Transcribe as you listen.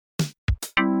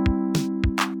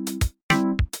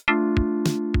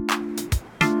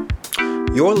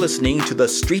You're listening to the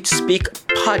Street Speak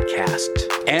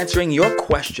podcast, answering your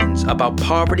questions about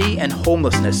poverty and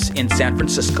homelessness in San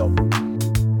Francisco.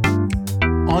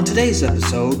 On today's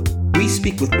episode, we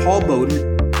speak with Paul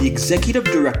Bowden, the Executive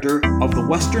Director of the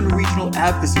Western Regional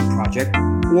Advocacy Project,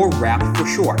 or WRAP for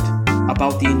short,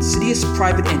 about the insidious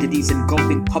private entities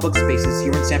engulfing public spaces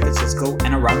here in San Francisco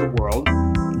and around the world,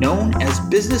 known as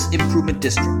business improvement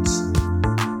districts.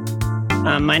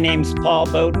 My name's Paul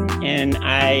Bowden, and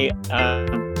I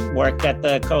worked at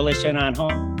the Coalition on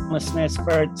Homelessness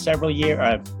for several years,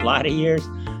 a lot of years,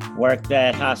 worked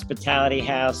at Hospitality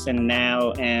House, and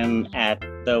now am at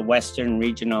the Western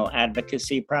Regional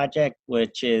Advocacy Project,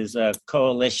 which is a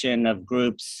coalition of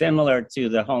groups similar to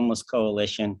the Homeless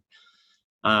Coalition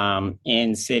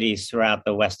in cities throughout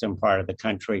the western part of the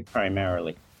country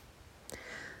primarily.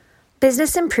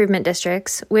 Business improvement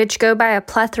districts, which go by a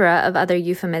plethora of other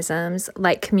euphemisms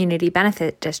like community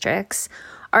benefit districts,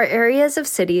 are areas of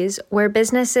cities where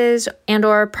businesses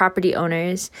and/or property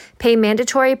owners pay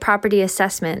mandatory property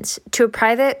assessments to a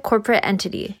private corporate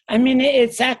entity. I mean,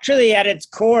 it's actually at its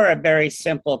core a very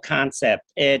simple concept.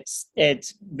 It's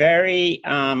very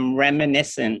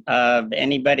reminiscent of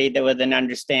anybody that with an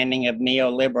understanding of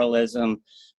neoliberalism.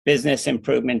 Business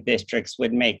improvement districts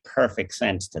would make perfect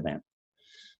sense to them.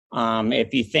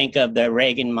 If you think of the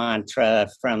Reagan mantra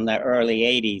from the early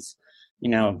 80s,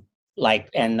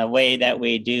 and the way that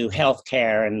we do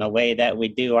healthcare and the way that we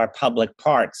do our public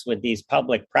parks with these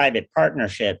public-private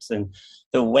partnerships and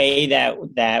the way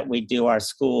that we do our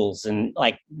schools and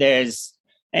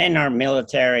and our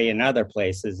military and other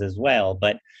places as well,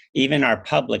 but even our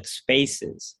public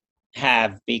spaces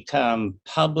have become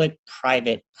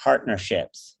public-private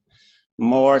partnerships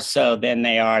more so than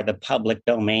they are the public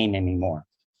domain anymore.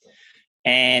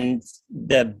 And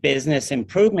the business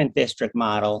improvement district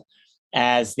model,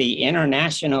 as the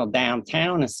International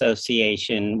Downtown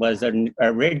Association was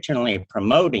originally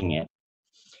promoting it,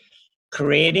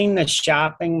 creating the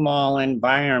shopping mall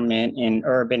environment in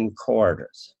urban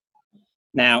corridors.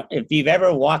 Now, if you've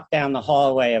ever walked down the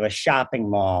hallway of a shopping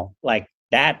mall,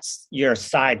 that's your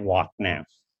sidewalk now.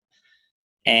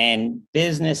 And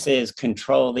businesses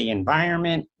control the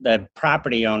environment, the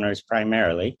property owners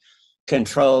primarily,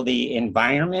 control the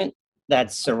environment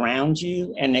that surrounds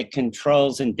you, and it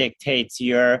controls and dictates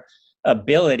your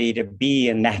ability to be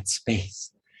in that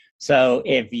space. So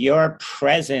if your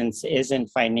presence isn't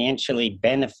financially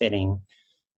benefiting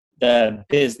the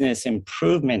business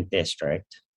improvement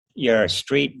district, you're a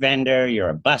street vendor,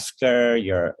 you're a busker,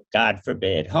 you're, God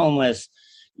forbid, homeless,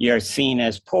 you're seen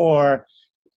as poor,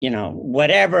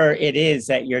 whatever it is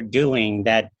that you're doing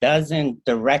that doesn't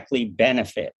directly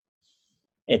benefit.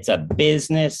 It's a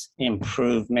business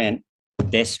improvement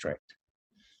district.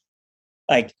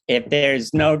 If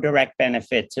there's no direct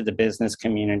benefit to the business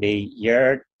community,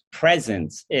 your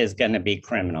presence is going to be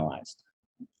criminalized.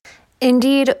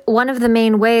 Indeed, one of the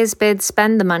main ways bids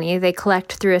spend the money they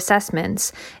collect through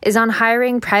assessments is on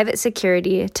hiring private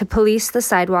security to police the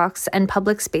sidewalks and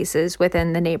public spaces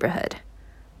within the neighborhood.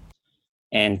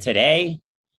 And today,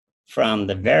 from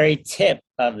the very tip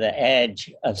of the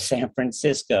edge of San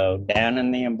Francisco, down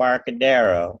in the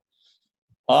Embarcadero,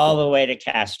 all the way to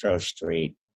Castro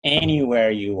Street,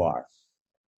 anywhere you are,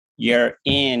 you're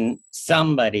in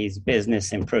somebody's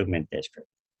business improvement district.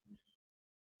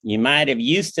 You might have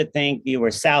used to think you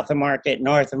were south of Market,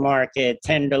 north of Market,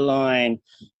 Tenderloin,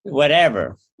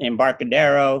 whatever,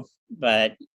 Embarcadero,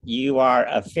 but you are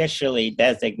officially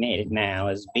designated now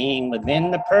as being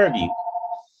within the purview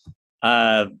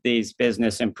of these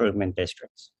business improvement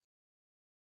districts.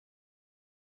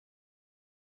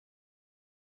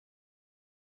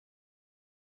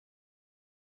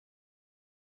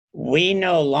 We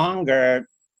no longer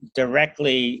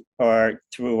directly or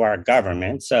through our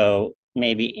government, so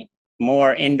maybe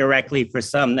more indirectly for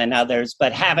some than others,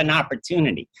 but have an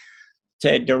opportunity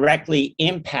to directly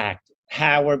impact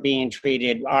how we're being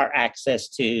treated, our access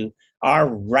to, our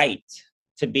right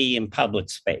to be in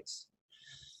public space.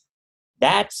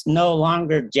 That's no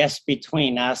longer just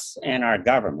between us and our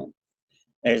government.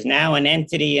 There's now an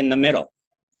entity in the middle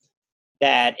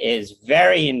that is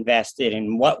very invested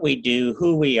in what we do,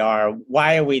 who we are,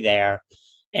 why are we there,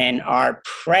 and our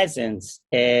presence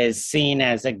is seen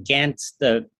as against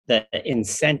the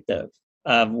incentive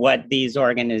of what these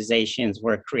organizations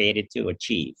were created to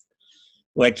achieve,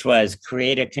 which was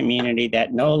create a community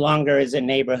that no longer is a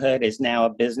neighborhood, is now a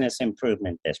business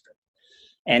improvement district.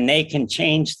 And they can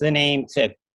change the name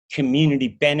to community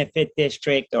benefit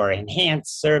district or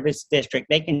enhanced service district.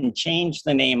 They can change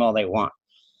the name all they want.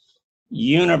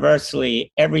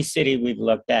 Universally, every city we've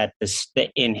looked at,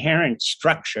 the inherent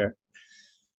structure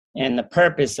and the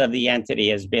purpose of the entity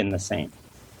has been the same.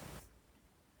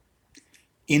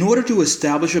 In order to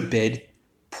establish a bid,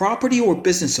 property or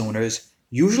business owners,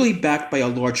 usually backed by a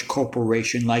large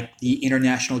corporation like the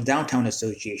International Downtown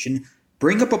Association,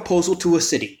 bring a proposal to a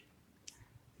city.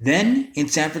 Then, in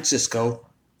San Francisco,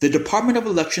 the Department of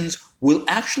Elections will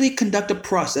actually conduct a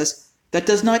process that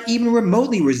does not even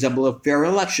remotely resemble a fair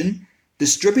election,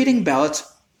 distributing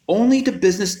ballots only to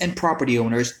business and property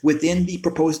owners within the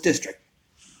proposed district.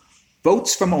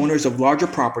 Votes from owners of larger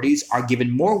properties are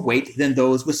given more weight than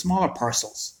those with smaller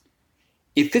parcels.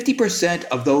 If 50%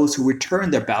 of those who return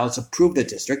their ballots approve the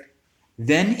district,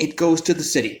 then it goes to the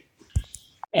city.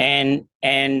 And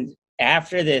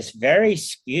after this very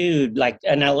skewed, like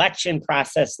an election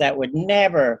process that would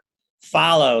never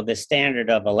follow the standard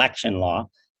of election law,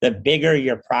 the bigger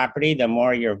your property, the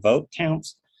more your vote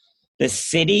counts. The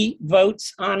city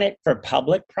votes on it for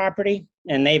public property,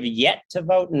 and they've yet to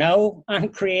vote no on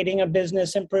creating a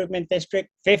business improvement district.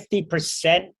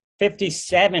 50%,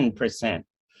 57%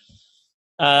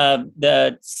 of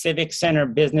the Civic Center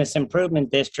Business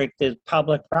Improvement District is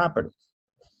public property.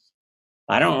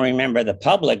 I don't remember the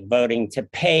public voting to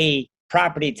pay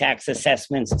property tax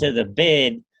assessments to the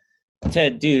bid to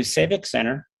do Civic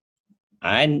Center.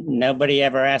 Nobody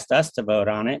ever asked us to vote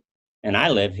on it, and I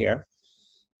live here.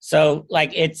 So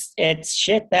like it's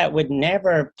shit that would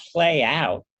never play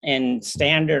out in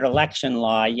standard election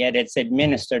law, yet it's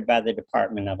administered by the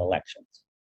Department of Elections.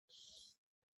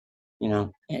 You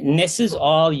know, and this is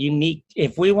all unique.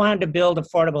 If we wanted to build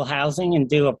affordable housing and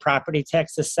do a property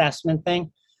tax assessment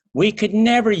thing, we could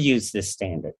never use this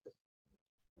standard.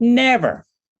 Never.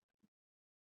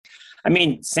 I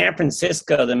mean, San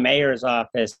Francisco, the mayor's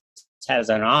office has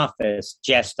an office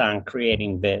just on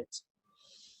creating bids.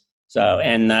 So,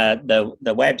 and the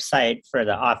website for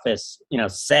the office,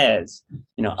 says,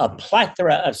 a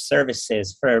plethora of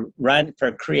services for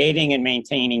creating and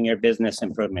maintaining your business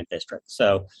improvement district.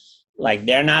 So, like,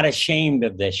 they're not ashamed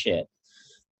of this shit.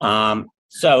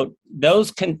 So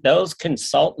those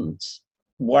consultants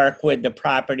work with the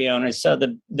property owners. So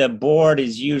the board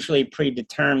is usually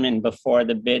predetermined before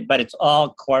the bid, but it's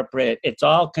all corporate. It's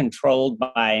all controlled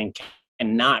by and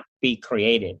cannot be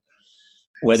created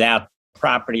without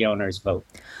property owners' vote.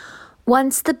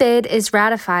 Once the bid is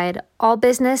ratified, all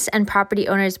business and property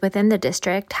owners within the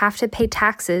district have to pay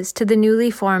taxes to the newly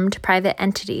formed private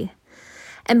entity.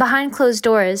 And behind closed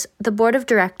doors, the board of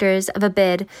directors of a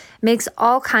bid makes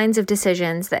all kinds of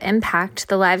decisions that impact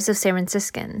the lives of San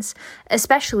Franciscans,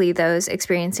 especially those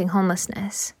experiencing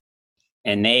homelessness.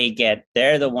 And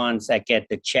they're the ones that get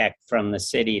the check from the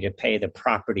city to pay the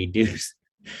property dues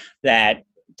that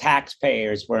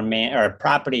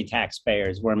property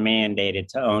taxpayers were mandated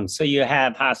to own. So you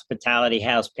have Hospitality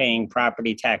House paying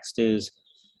property tax dues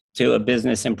to a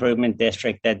business improvement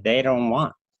district that they don't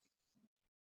want.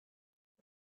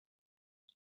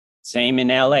 Same in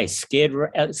LA.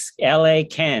 LA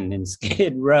Ken and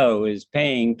Skid Row is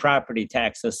paying property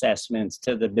tax assessments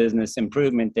to the business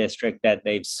improvement district that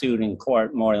they've sued in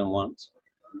court more than once.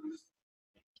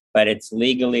 But it's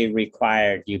legally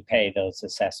required you pay those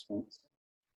assessments.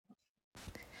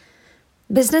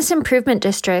 Business improvement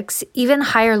districts even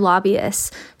hire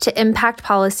lobbyists to impact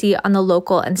policy on the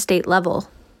local and state level.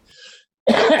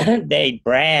 They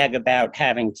brag about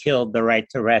having killed the Right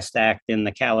to Rest Act in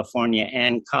the California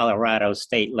and Colorado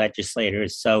state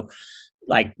legislators. So,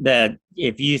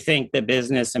 if you think the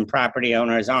business and property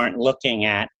owners aren't looking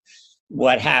at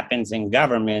what happens in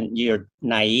government, you're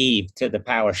naive to the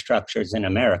power structures in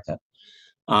America.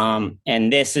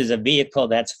 And this is a vehicle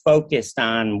that's focused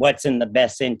on what's in the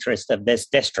best interest of this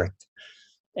district.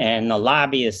 And the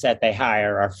lobbyists that they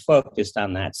hire are focused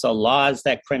on that. So laws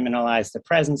that criminalize the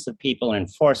presence of people,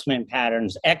 enforcement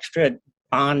patterns, extra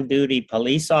on-duty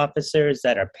police officers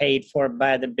that are paid for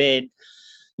by the bid,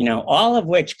 all of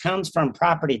which comes from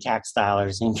property tax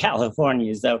dollars in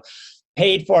California, so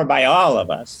paid for by all of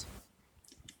us.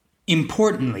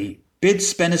 Importantly, bids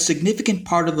spend a significant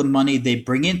part of the money they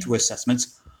bring in through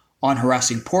assessments on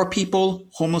harassing poor people,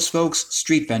 homeless folks,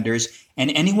 street vendors,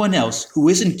 and anyone else who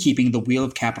isn't keeping the wheel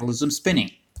of capitalism spinning.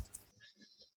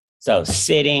 So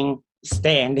sitting,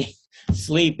 standing,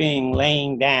 sleeping,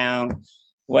 laying down,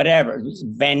 whatever,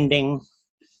 vending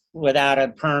without a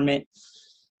permit,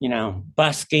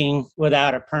 busking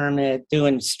without a permit,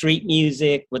 doing street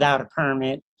music without a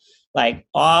permit. Like,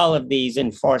 all of these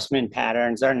enforcement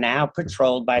patterns are now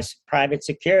patrolled by private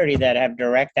security that have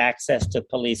direct access to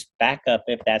police backup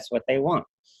if that's what they want.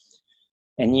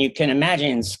 And you can imagine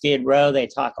in Skid Row, they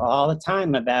talk all the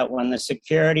time about when the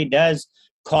security does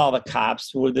call the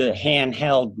cops with the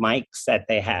handheld mics that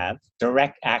they have,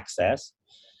 direct access.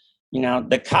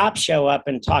 The cops show up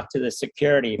and talk to the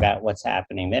security about what's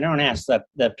happening. They don't ask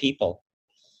the people,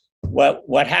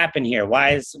 what happened here?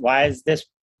 Why is this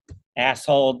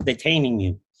asshole detaining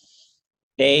you?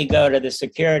 They go to the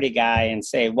security guy and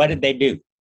say, what did they do?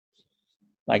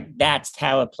 Like, that's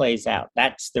how it plays out.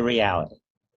 That's the reality.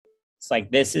 It's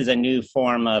like, this is a new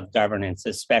form of governance,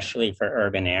 especially for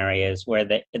urban areas where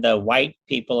the white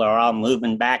people are all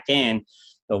moving back in,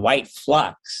 the white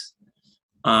flux.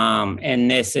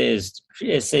 And this is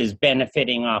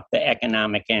benefiting off the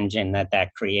economic engine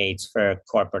that creates for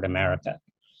corporate America.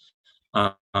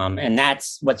 And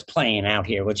that's what's playing out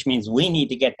here, which means we need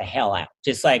to get the hell out.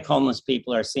 Just like homeless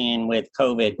people are seeing with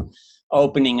COVID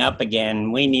opening up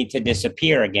again, we need to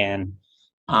disappear again.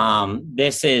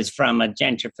 This is from a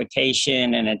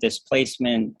gentrification and a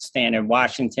displacement standard.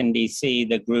 Washington, D.C.,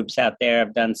 the groups out there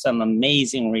have done some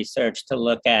amazing research to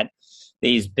look at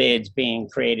these bids being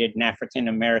created in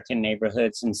African-American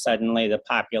neighborhoods, and suddenly the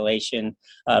population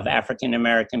of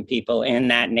African-American people in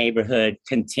that neighborhood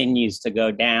continues to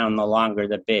go down the longer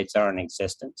the bids are in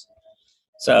existence.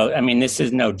 So, I mean, this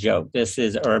is no joke. This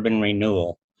is urban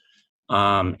renewal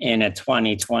in a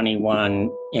 2021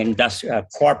 industrial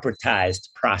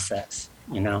corporatized process,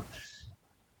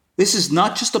 This is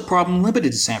not just a problem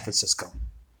limited to San Francisco.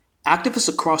 Activists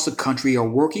across the country are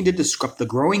working to disrupt the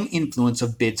growing influence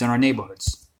of bids on our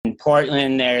neighborhoods. In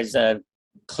Portland, there's a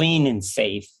clean and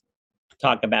safe,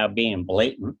 talk about being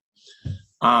blatant,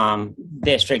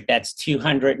 district that's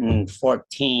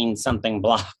 214 something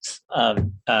blocks of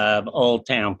Old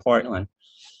Town Portland.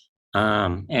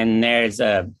 And there's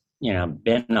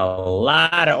been a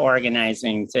lot of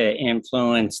organizing to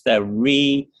influence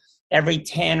every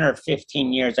 10 or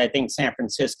 15 years, I think San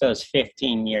Francisco's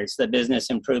 15 years, the business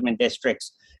improvement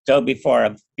districts go before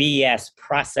a BS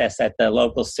process at the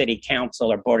local city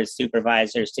council or board of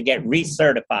supervisors to get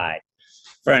recertified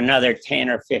for another 10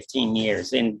 or 15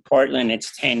 years. In Portland,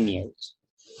 it's 10 years.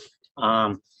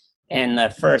 And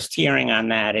the first hearing on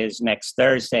that is next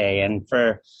Thursday. And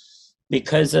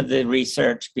because of the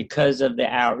research, because of the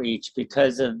outreach,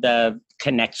 because of the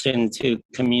connection to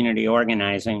community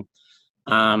organizing,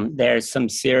 there's some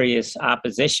serious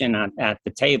opposition at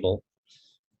the table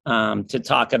to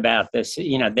talk about this.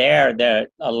 A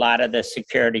lot of the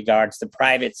security guards, the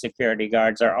private security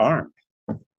guards, are armed.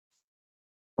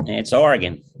 And it's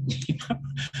Oregon.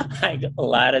 Like, a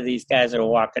lot of these guys are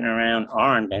walking around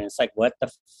armed, and it's like, what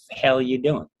the hell are you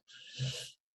doing?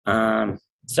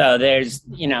 So there is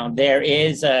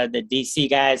the DC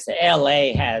guys, the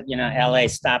LA has, LA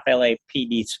Stop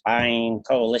LAPD Spying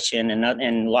Coalition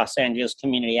and Los Angeles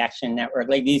Community Action Network.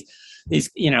 Like these,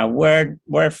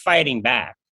 we're fighting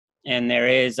back, and there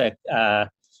is a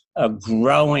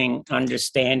growing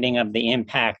understanding of the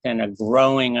impact and a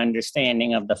growing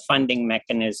understanding of the funding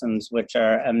mechanisms, which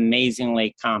are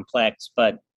amazingly complex,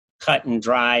 but cut and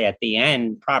dry at the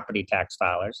end, property tax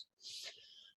dollars.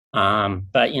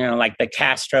 But, like the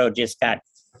Castro just got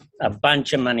a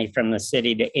bunch of money from the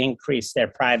city to increase their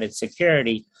private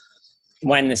security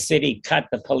when the city cut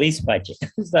the police budget.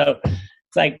 So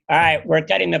it's like, all right, we're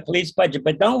cutting the police budget,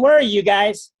 but don't worry, you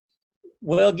guys,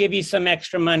 we'll give you some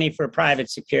extra money for private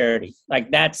security.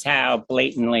 Like, that's how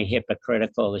blatantly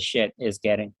hypocritical the shit is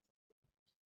getting.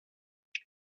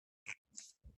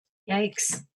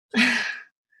 Yikes.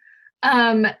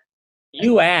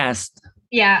 You asked.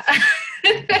 Yeah.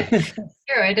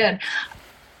 Sure, I did.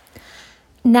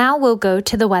 Now we'll go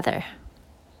to the weather.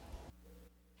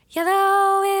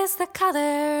 Yellow is the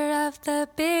color of the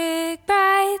big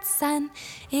bright sun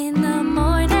in the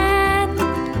morning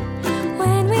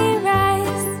when we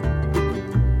rise.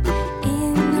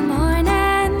 In the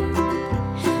morning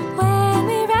when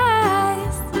we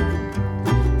rise.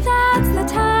 That's the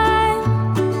time.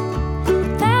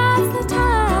 That's the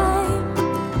time.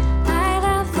 I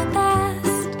love the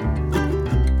best.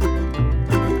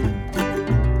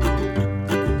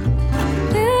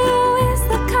 Blue is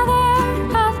the color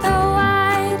of the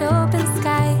wide open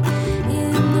sky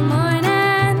in the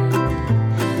morning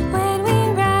when we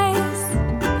rise.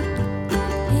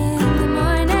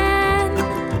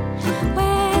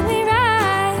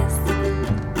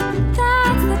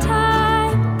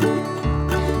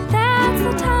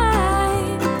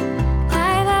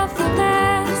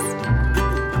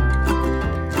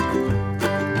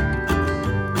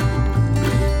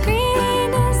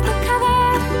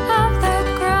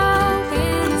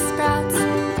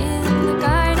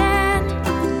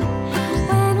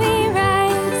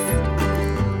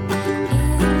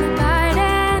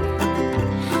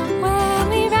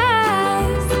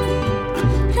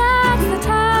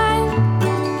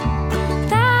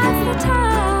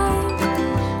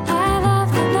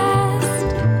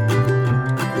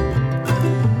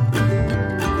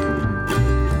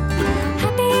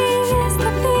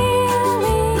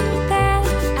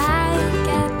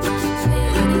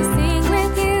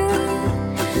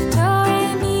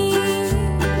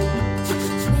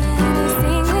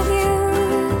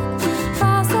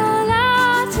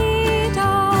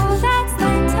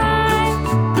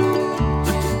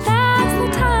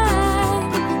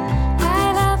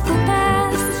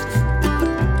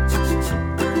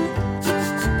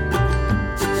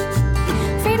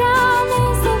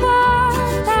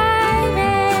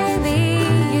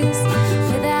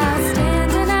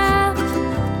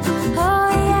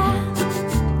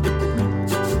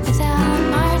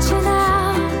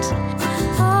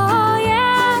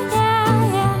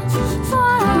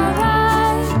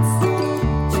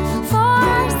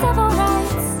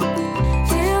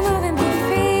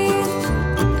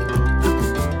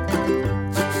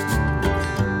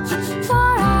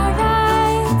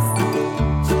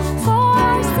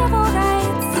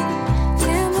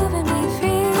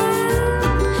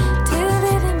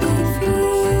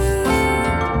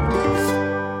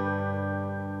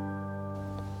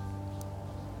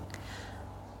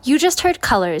 You just heard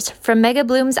Colors from Mega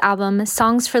Bloom's album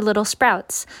Songs for Little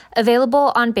Sprouts,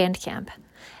 available on Bandcamp.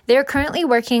 They are currently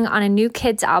working on a new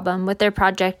kids album with their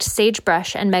project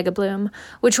Sagebrush and Mega Bloom,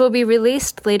 which will be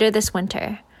released later this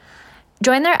winter.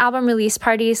 Join their album release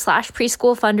party /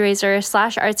 preschool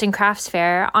fundraiser / arts and crafts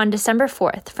fair on December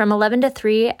 4th from 11 to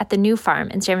 3 at the New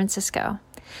Farm in San Francisco.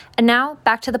 And now,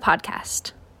 back to the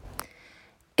podcast.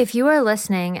 If you are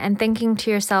listening and thinking to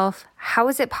yourself, how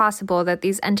is it possible that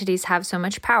these entities have so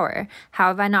much power? How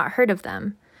have I not heard of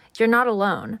them? You're not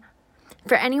alone.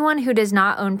 For anyone who does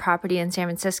not own property in San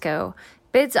Francisco,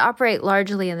 bids operate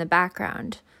largely in the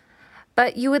background.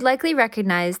 But you would likely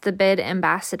recognize the bid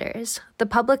ambassadors, the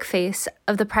public face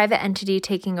of the private entity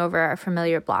taking over our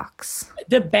familiar blocks.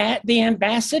 The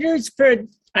ambassadors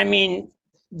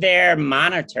they're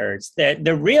monitors.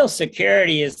 The real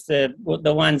security is the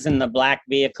ones in the black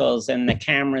vehicles and the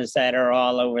cameras that are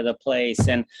all over the place,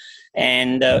 and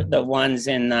the ones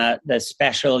in the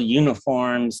special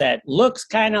uniforms that looks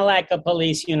kind of like a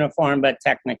police uniform, but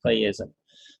technically isn't.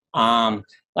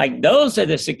 Like those are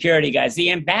the security guys.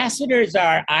 The ambassadors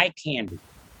are eye candy.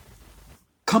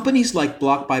 Companies like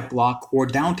Block by Block or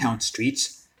Downtown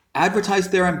Streets advertise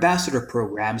their ambassador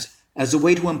programs as a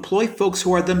way to employ folks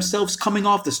who are themselves coming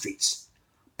off the streets.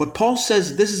 But Paul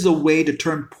says this is a way to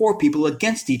turn poor people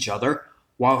against each other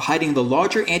while hiding the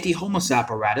larger anti-homeless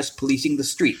apparatus policing the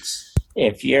streets.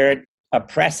 If you're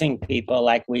oppressing people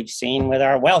like we've seen with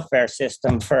our welfare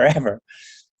system forever,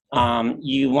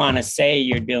 you want to say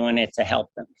you're doing it to help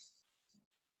them.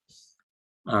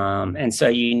 And so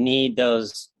you need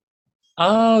those,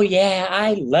 oh yeah,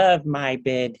 I love my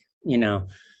bid,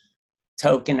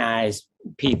 tokenized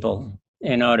people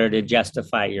in order to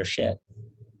justify your shit.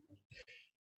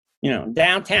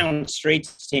 Downtown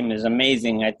Streets team is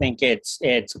amazing. I think it's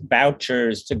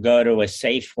vouchers to go to a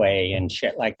Safeway and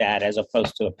shit like that as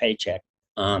opposed to a paycheck.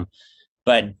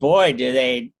 But boy, do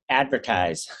they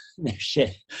advertise their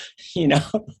shit,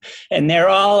 and they're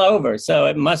all over. So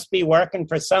it must be working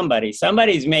for somebody.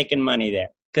 Somebody's making money there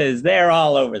because they're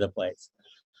all over the place.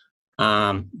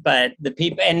 But the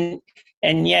people,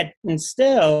 and yet, and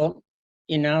still,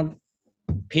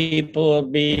 people will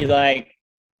be like,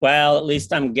 well, at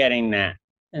least I'm getting that.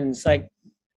 And it's like,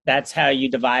 that's how you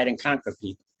divide and conquer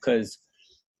people. Because,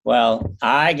 well,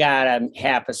 I got a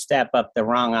half a step up the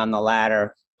rung on the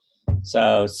ladder.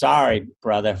 So sorry,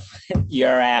 brother,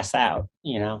 your ass out,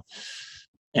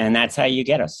 and that's how you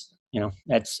get us,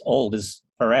 that's old as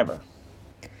forever.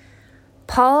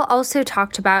 Paul also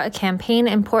talked about a campaign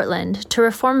in Portland to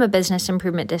reform a business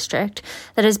improvement district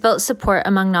that has built support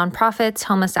among nonprofits,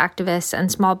 homeless activists,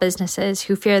 and small businesses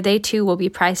who fear they too will be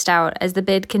priced out as the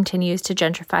bid continues to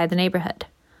gentrify the neighborhood.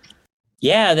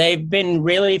 Yeah, they've been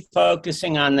really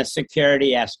focusing on the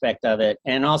security aspect of it,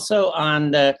 and also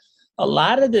on a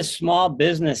lot of the small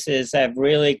businesses have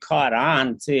really caught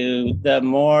on to the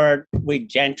more we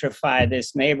gentrify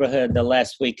this neighborhood, the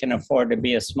less we can afford to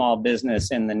be a small business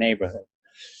in the neighborhood,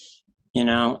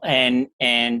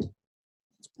 and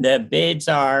the bids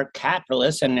are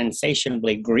capitalist and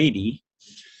insatiably greedy.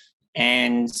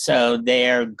 And so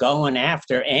they're going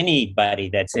after anybody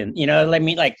that's in,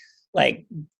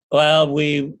 well,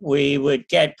 we would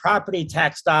get property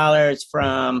tax dollars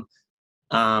from,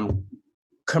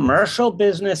 commercial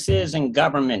businesses and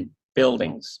government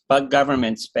buildings, but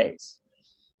government space.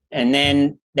 And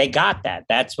then they got that.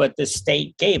 That's what the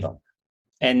state gave them.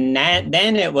 And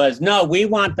then it was, no, we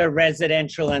want the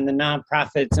residential and the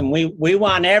nonprofits, and we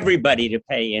want everybody to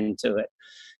pay into it.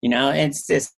 It's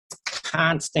this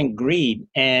constant greed,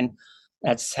 and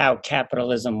that's how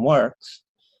capitalism works.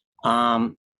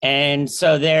 And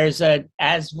so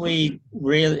as we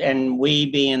really, and we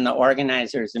being the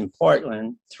organizers in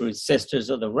Portland through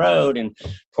Sisters of the Road and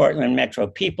Portland Metro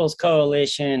People's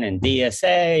Coalition and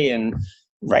DSA and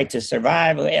Right to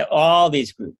Survive, all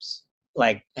these groups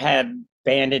have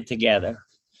banded together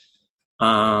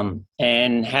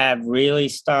and have really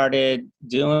started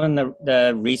doing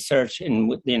the research. And,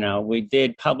 we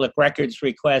did public records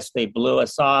requests. They blew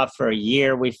us off for a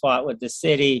year. We fought with the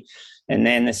city. And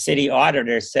then the city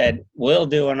auditor said, we'll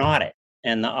do an audit.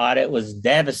 And the audit was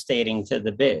devastating to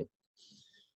the bid,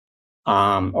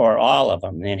 or all of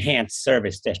them, the enhanced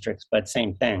service districts, but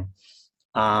same thing.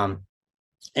 And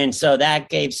so that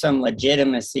gave some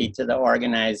legitimacy to the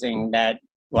organizing that,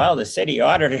 well, the city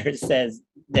auditor says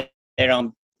that they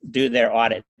don't do their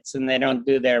audits and they don't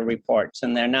do their reports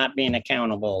and they're not being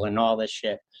accountable and all this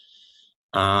shit.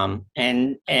 And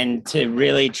to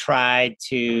really try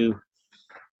to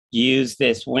use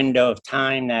this window of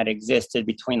time that existed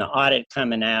between the audit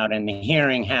coming out and the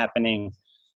hearing happening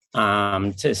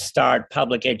to start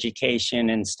public education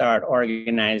and start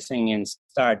organizing and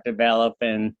start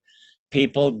developing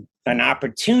people an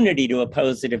opportunity to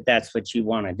oppose it if that's what you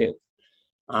want to do.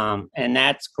 And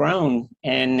that's grown.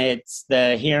 And it's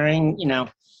the hearing,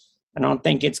 I don't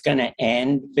think it's going to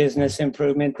end business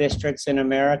improvement districts in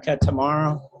America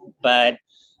tomorrow, but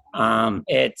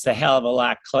it's a hell of a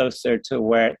lot closer to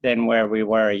where we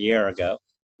were a year ago.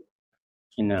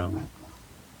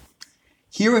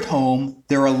 Here at home,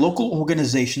 there are local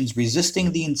organizations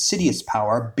resisting the insidious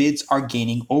power bids are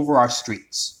gaining over our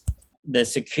streets. The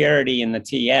security in the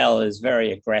TL is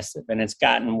very aggressive, and it's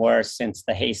gotten worse since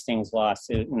the Hastings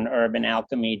lawsuit and Urban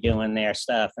Alchemy doing their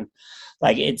stuff. And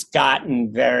it's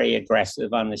gotten very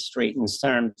aggressive on the street in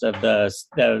terms of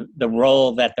the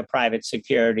role that the private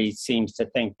security seems to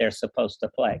think they're supposed to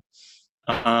play.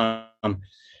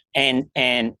 And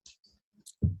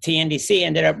TNDC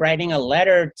ended up writing a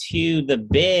letter to the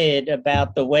bid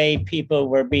about the way people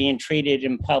were being treated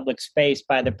in public space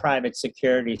by the private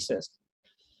security system.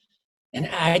 And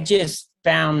I just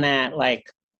found that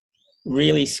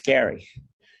really scary.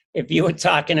 If you were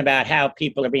talking about how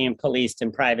people are being policed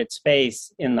in private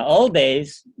space in the old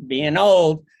days, being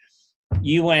old,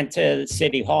 you went to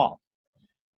City Hall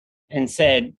and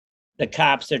said, the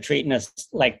cops are treating us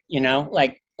like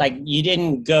you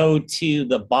didn't go to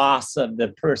the boss of the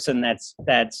person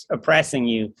that's oppressing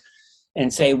you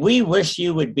and say, we wish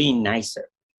you would be nicer,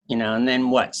 and then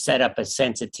set up a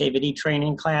sensitivity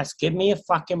training class? Give me a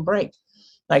fucking break.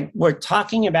 We're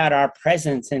talking about our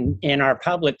presence in our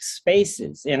public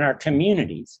spaces, in our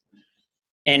communities.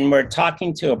 And we're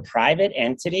talking to a private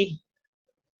entity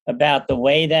about the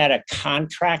way that a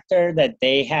contractor that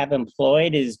they have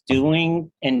employed is doing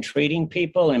and treating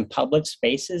people in public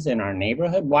spaces in our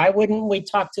neighborhood. Why wouldn't we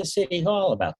talk to City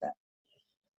Hall about that?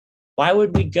 Why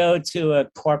would we go to a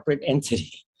corporate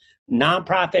entity?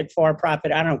 Nonprofit,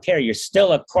 for-profit, I don't care. You're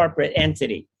still a corporate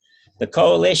entity. The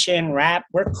coalition, RAP,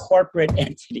 we're corporate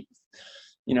entities.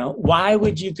 Why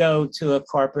would you go to a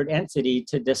corporate entity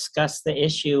to discuss the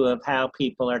issue of how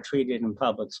people are treated in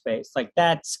public space?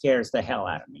 That scares the hell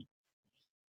out of me.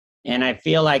 And I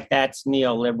feel like that's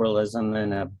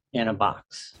neoliberalism in a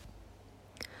box.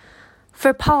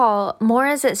 For Paul, more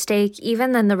is at stake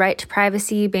even than the right to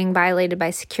privacy being violated by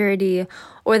security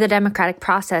or the democratic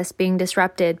process being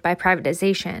disrupted by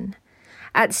privatization.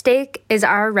 At stake is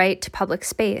our right to public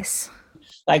space.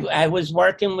 I was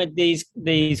working with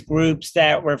these groups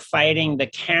that were fighting the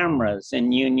cameras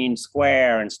in Union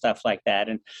Square and stuff like that.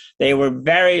 And they were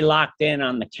very locked in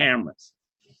on the cameras.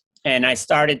 And I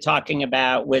started talking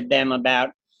with them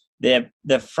about the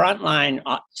frontline,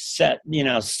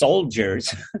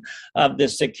 soldiers of the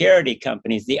security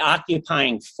companies. The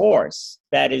occupying force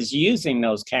that is using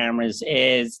those cameras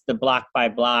is the Block by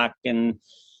Block and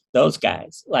those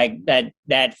guys.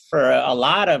 That for a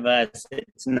lot of us,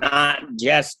 it's not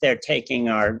just they're taking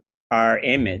our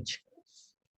image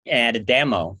at a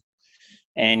demo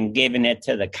and giving it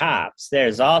to the cops.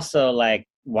 There's also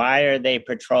why are they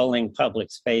patrolling public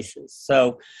spaces?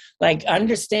 So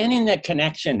understanding the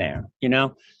connection there,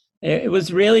 it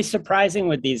was really surprising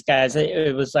with these guys.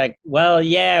 It was well,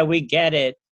 yeah, we get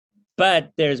it,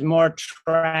 but there's more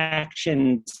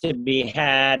traction to be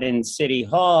had in City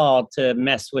Hall to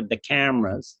mess with the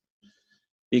cameras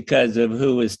because of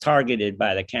who was targeted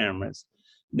by the cameras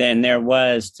than there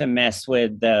was to mess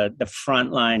with the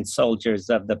frontline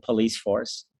soldiers of the police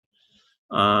force.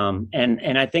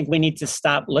 And I think we need to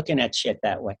stop looking at shit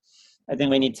that way. I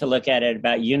think we need to look at it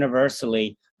about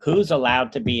universally who's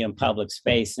allowed to be in public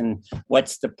space and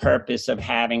what's the purpose of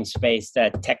having space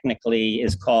that technically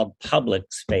is called public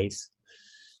space.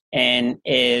 And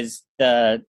is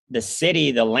the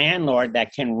city, the landlord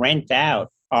that can rent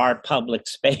out our public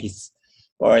space,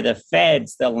 or the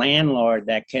feds, the landlord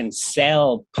that can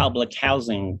sell public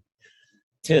housing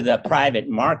to the private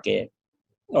market?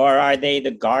 Or are they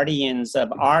the guardians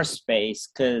of our space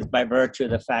by virtue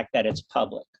of the fact that it's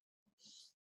public?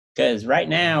 Because right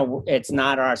now, it's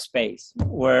not our space.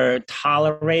 We're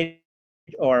tolerated,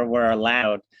 or we're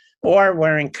allowed, or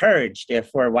we're encouraged if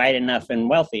we're white enough and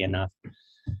wealthy enough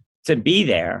to be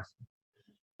there.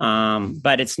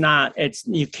 But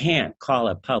you can't call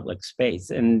it public space.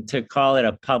 And to call it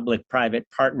a public-private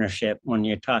partnership when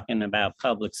you're talking about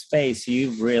public space,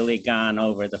 you've really gone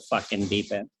over the fucking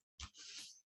deep end.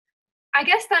 I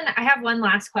guess then I have one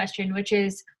last question, which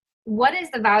is, what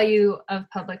is the value of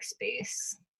public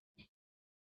space?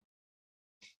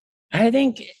 I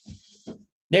think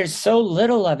there's so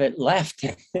little of it left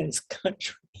in this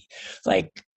country.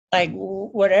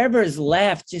 Whatever's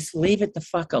left, just leave it the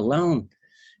fuck alone.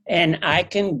 And I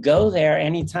can go there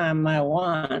anytime I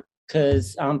want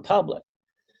because I'm public.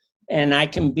 And I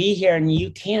can be here and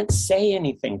you can't say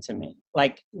anything to me.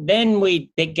 Like, then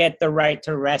they get the Right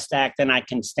to Rest Act and I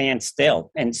can stand still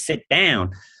and sit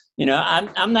down. You know,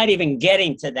 I'm not even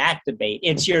getting to that debate.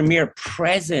 It's your mere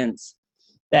presence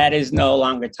that is no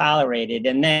longer tolerated.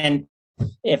 And then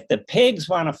if the pigs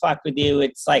want to fuck with you,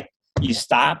 it's like you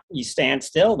stop, you stand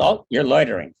still, oh, you're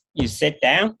loitering. You sit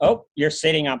down, oh, you're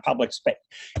sitting on public space.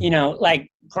 You know, like,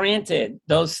 granted,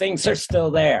 those things are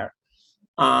still there.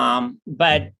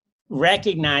 But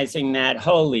recognizing that,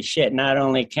 holy shit, not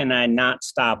only can I not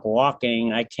stop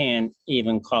walking, I can't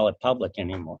even call it public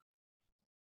anymore.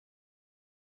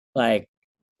 Like,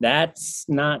 that's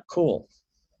not cool.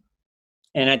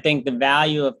 And I think the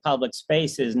value of public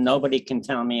space is nobody can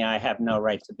tell me I have no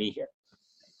right to be here.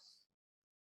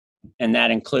 And that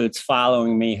includes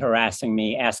following me, harassing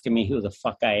me, asking me who the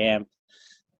fuck I am,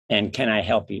 and can I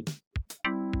help you?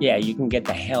 Yeah, you can get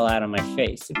the hell out of my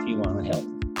face if you want to help.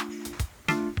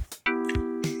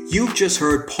 You've just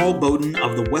heard Paul Bowden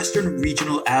of the Western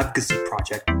Regional Advocacy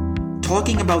Project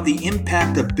talking about the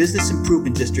impact of business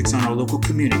improvement districts on our local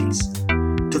communities.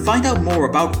 To find out more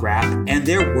about WRAP and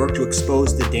their work to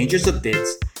expose the dangers of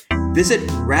bids, visit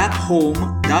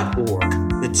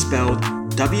wraphome.org. That's spelled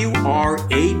WRAPHOME.org.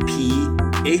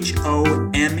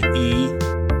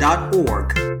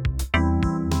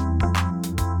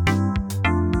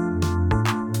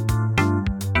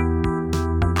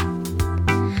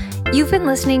 You've been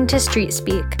listening to Street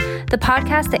Speak, the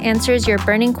podcast that answers your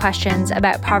burning questions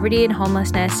about poverty and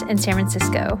homelessness in San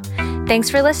Francisco. Thanks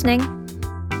for listening.